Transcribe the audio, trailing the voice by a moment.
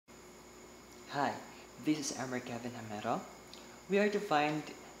Hi, this is Emer Kevin Jamero. We are to find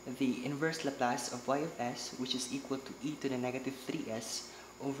the inverse Laplace of y of s, which is equal to e to the negative 3s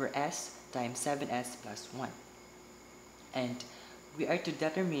over s times 7s plus 1. And we are to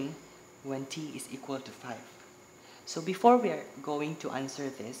determine when t is equal to 5. So before we are going to answer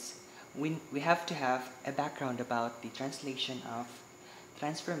this, we have to have a background about the translation of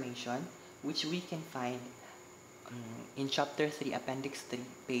transformation, which we can find in Chapter 3, Appendix 3,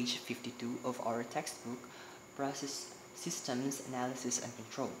 page 52 of our textbook, Process Systems Analysis and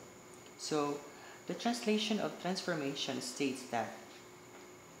Control. So, the translation of transformation states that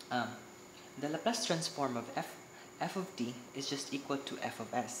the Laplace transform of f of t is just equal to f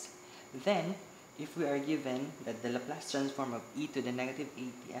of s. Then, if we are given that the Laplace transform of e to the negative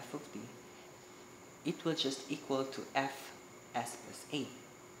 80 f of t, it will just equal to f s plus a.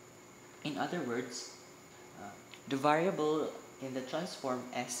 In other words, the variable in the transform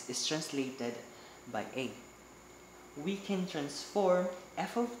s is translated by a. We can transform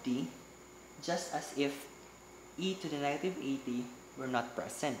f of t just as if e to the negative 80 were not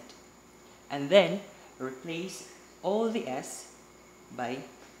present, and then replace all the s by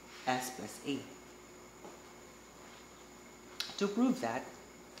s plus a. To prove that,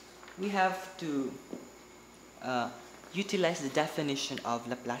 we have to utilize the definition of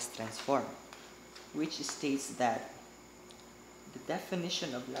Laplace transform, which states that the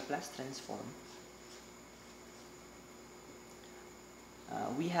definition of Laplace transform,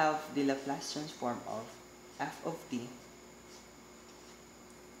 we have the Laplace transform of f of t.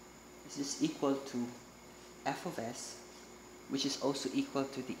 This is equal to f of s, which is also equal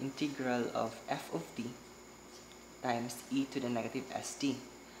to the integral of f of t times e to the negative st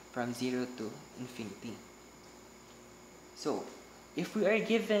from 0 to infinity. So, if we are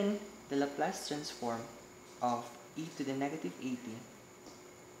given the Laplace transform of e to the negative 80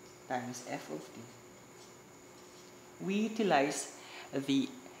 times f of t, we utilize the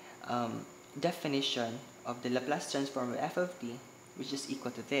definition of the Laplace transform of f of t, which is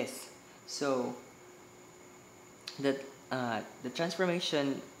equal to this. So, the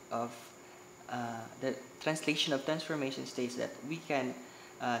transformation of the translation of transformation states that we can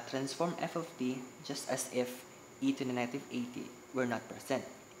transform f of t just as if e to the negative 80 were not present.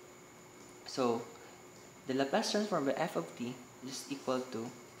 So, the Laplace transform of f of t is equal to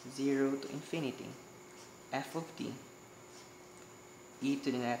 0 to infinity f of t e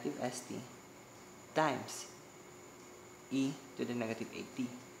to the negative st times e to the negative 80.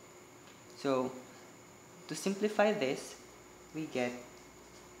 So, to simplify this, we get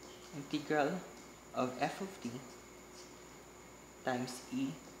integral of f of t times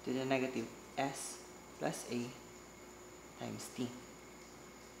e to the negative s plus a times t.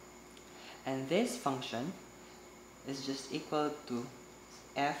 And this function is just equal to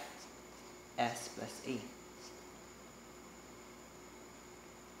f s plus a.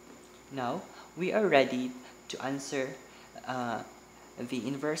 Now, we are ready to answer the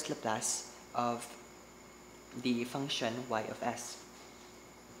inverse Laplace of the function y of s.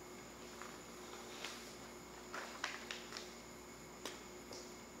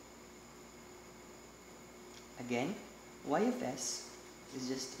 Again, y of s is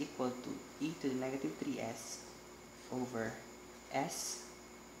just equal to e to the negative 3s over s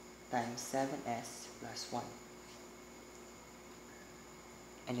times 7s plus 1.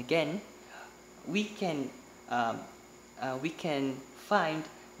 And again, we can find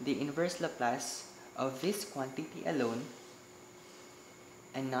the inverse Laplace of this quantity alone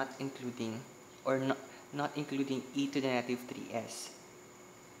and not including e to the negative 3s.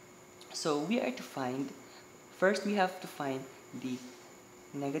 So we are to find, first we have to find the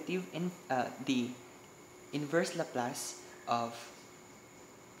the inverse Laplace of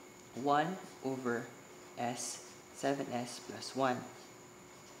 1 over s 7s plus 1.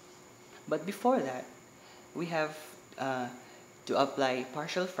 But before that, we have to apply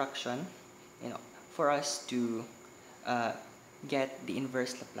partial fraction, for us to get the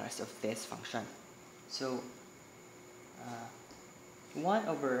inverse Laplace of this function. So 1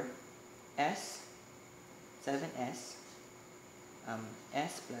 over s 7s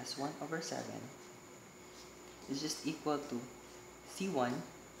s plus 1 over 7 is just equal to c1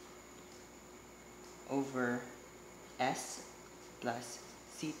 over s plus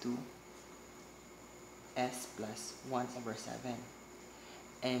c2 s plus 1 over 7.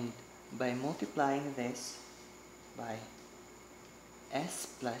 And by multiplying this by s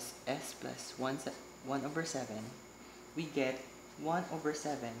plus 1 over 7, we get 1 over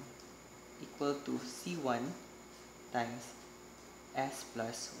 7 equal to c1 times s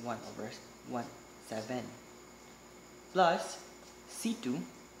plus 1 over 7 plus c2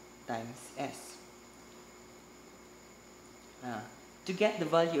 times S. To get the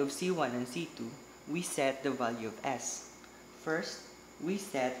value of C1 and C2, we set the value of S. First, we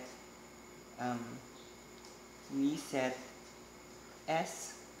set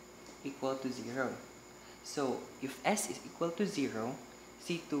S equal to 0. So if S is equal to 0,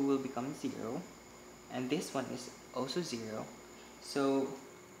 C2 will become 0, and this one is also 0. So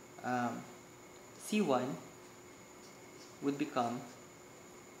C1 would become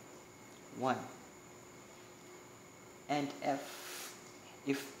 1. And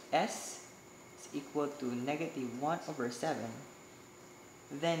if S is equal to negative 1 over 7,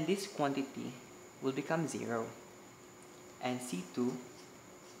 then this quantity will become 0, and C2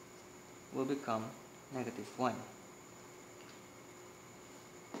 will become negative 1.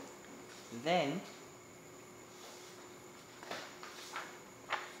 Then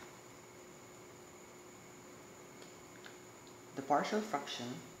the partial fraction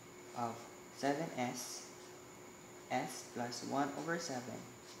of 7s s plus 1 over 7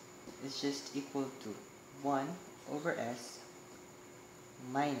 is just equal to 1 over s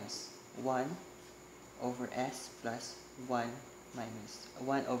minus 1 over s plus 1 minus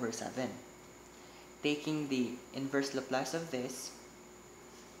 1 over 7. Taking the inverse Laplace of this,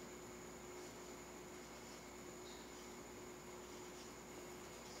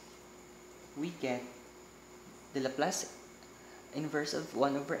 we get the Laplace inverse of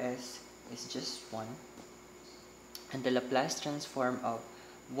 1 over s is just 1, and the Laplace transform of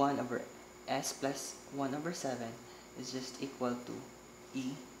 1 over s plus 1 over 7 is just equal to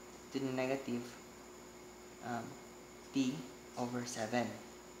e to the negative t over 7.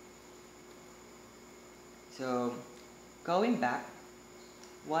 So going back,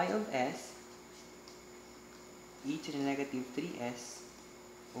 y of s e to the negative 3s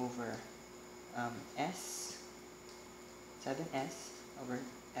over s 7s over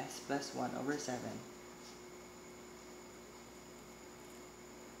s plus 1 over 7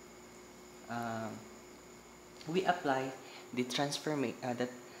 we apply the translation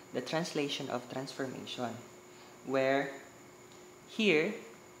of transformation, where here,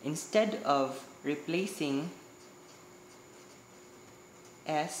 instead of replacing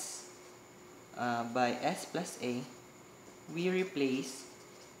s by s plus a, we replace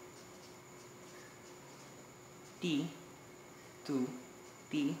t to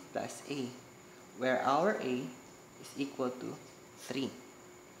t plus a, where our a is equal to 3.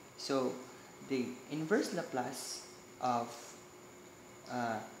 So the inverse Laplace of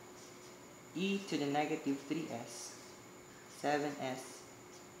e to the negative 3s 7s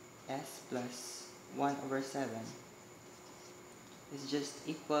s plus 1 over 7 is just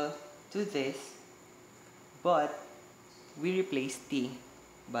equal to this, but we replace t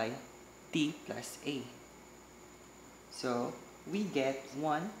by t plus a. So we get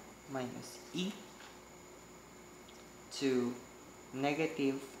 1 minus e to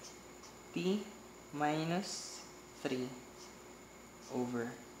negative t minus 3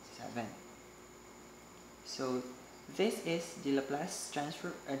 over 7. So this is the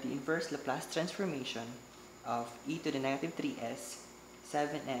the inverse Laplace transformation of e to the negative 3s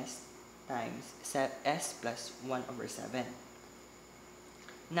 7s times s plus 1 over 7.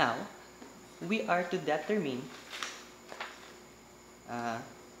 Now we are to determine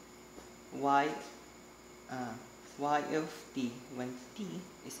y of t when t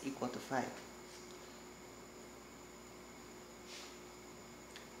is equal to 5.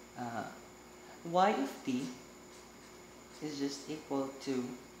 Y of t is just equal to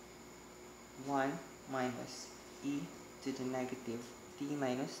 1 minus e to the negative t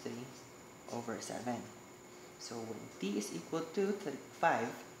minus 3 over 7. So when t is equal to 5,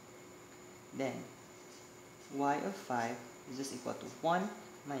 then y of 5 is just equal to 1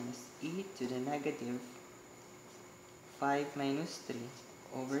 minus e to the negative 5 minus 3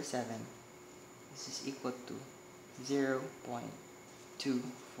 over 7. This is equal to 0.249,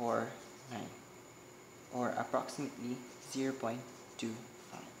 or approximately 0.25.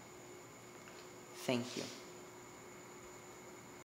 Thank you.